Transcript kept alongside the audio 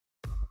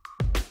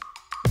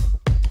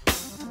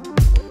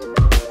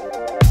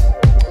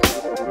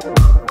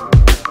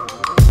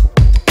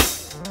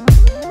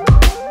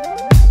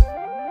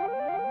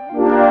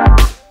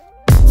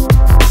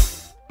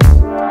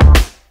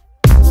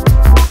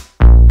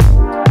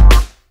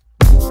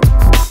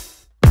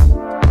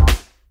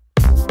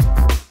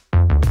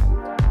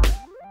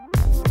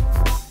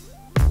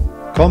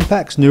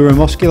Complex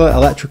neuromuscular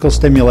electrical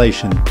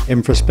stimulation,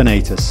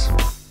 infraspinatus.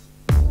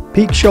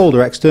 Peak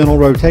shoulder external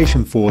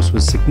rotation force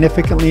was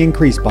significantly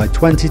increased by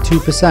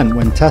 22%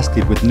 when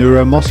tested with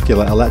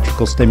neuromuscular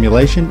electrical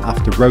stimulation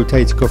after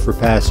rotator cuff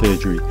repair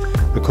surgery,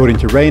 according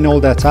to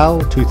Reynolds et al.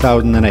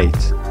 2008.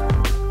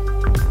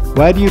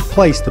 Where do you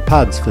place the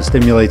pads for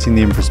stimulating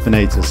the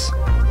infraspinatus?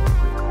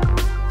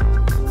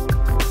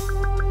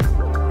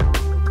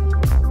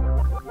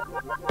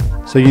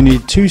 So you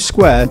need 2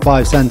 square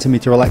 5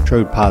 cm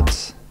electrode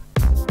pads.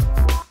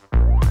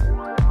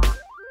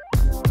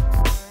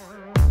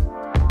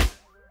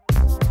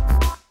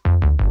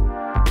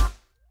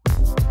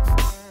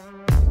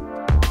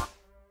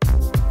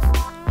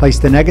 Place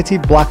the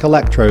negative black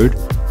electrode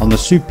on the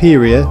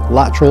superior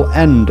lateral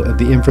end of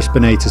the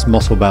infraspinatus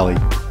muscle belly.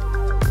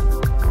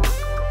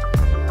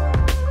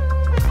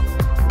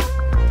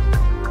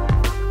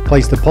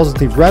 Place the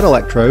positive red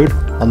electrode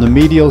on the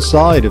medial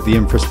side of the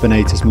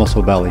infraspinatus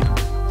muscle belly.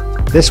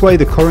 This way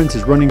the current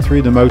is running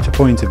through the motor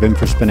point of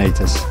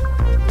infraspinatus.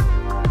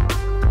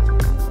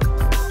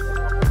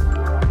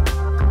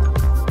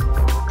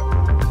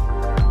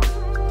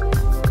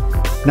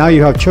 Now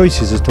you have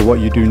choices as to what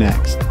you do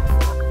next.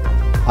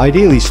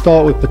 Ideally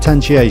start with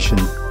potentiation,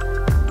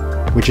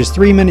 which is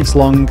 3 minutes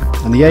long,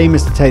 and the aim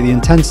is to take the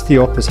intensity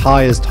up as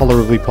high as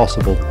tolerably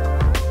possible.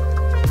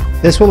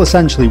 This will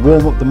essentially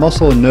warm up the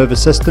muscle and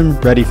nervous system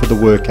ready for the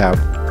workout.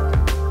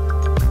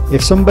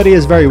 If somebody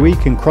is very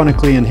weak and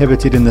chronically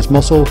inhibited in this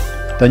muscle,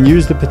 then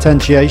use the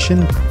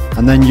potentiation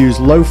and then use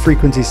low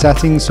frequency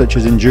settings such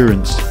as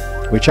endurance,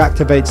 which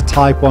activates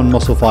type 1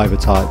 muscle fiber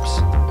types.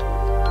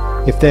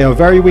 If they are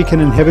very weak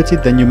and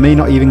inhibited, then you may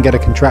not even get a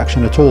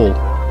contraction at all,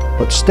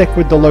 but stick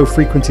with the low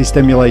frequency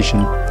stimulation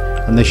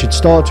and they should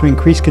start to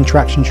increase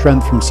contraction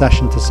strength from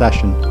session to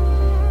session.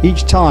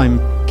 Each time,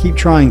 keep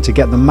trying to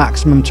get the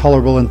maximum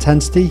tolerable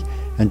intensity,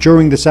 and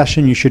during the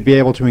session you should be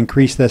able to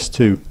increase this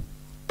too.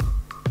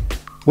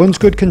 Once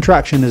good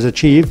contraction is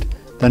achieved,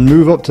 then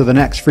move up to the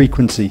next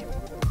frequency,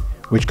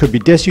 which could be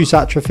disuse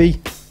atrophy,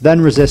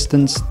 then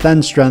resistance,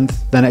 then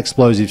strength, then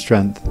explosive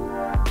strength.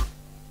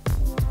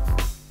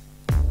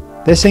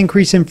 This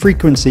increase in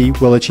frequency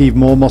will achieve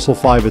more muscle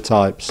fiber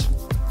types.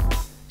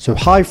 So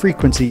high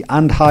frequency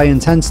and high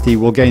intensity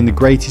will gain the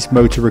greatest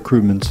motor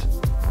recruitment.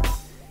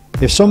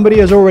 If somebody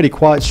is already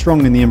quite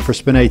strong in the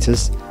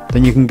infraspinatus,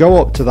 then you can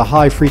go up to the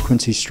high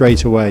frequency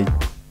straight away.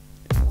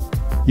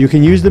 You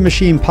can use the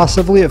machine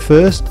passively at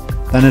first,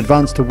 then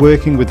advance to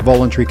working with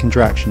voluntary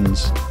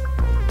contractions.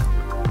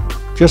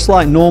 Just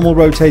like normal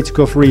rotator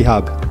cuff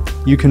rehab,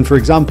 you can for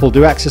example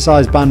do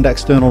exercise band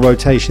external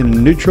rotation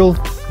in neutral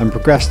and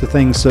progress to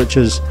things such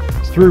as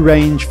through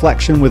range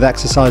flexion with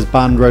exercise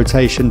band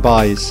rotation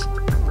buys,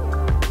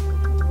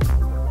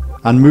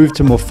 and move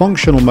to more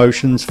functional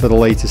motions for the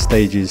later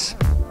stages.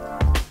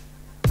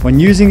 When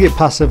using it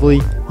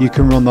passively, you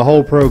can run the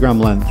whole program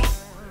length,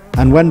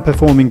 and when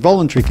performing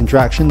voluntary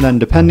contraction, then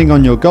depending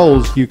on your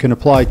goals, you can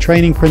apply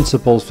training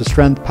principles for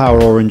strength,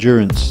 power or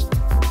endurance.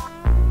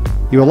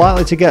 You are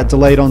likely to get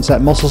delayed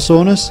onset muscle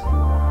soreness,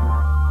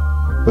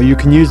 but you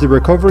can use the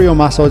recovery or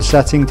massage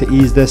setting to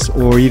ease this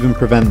or even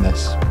prevent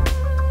this.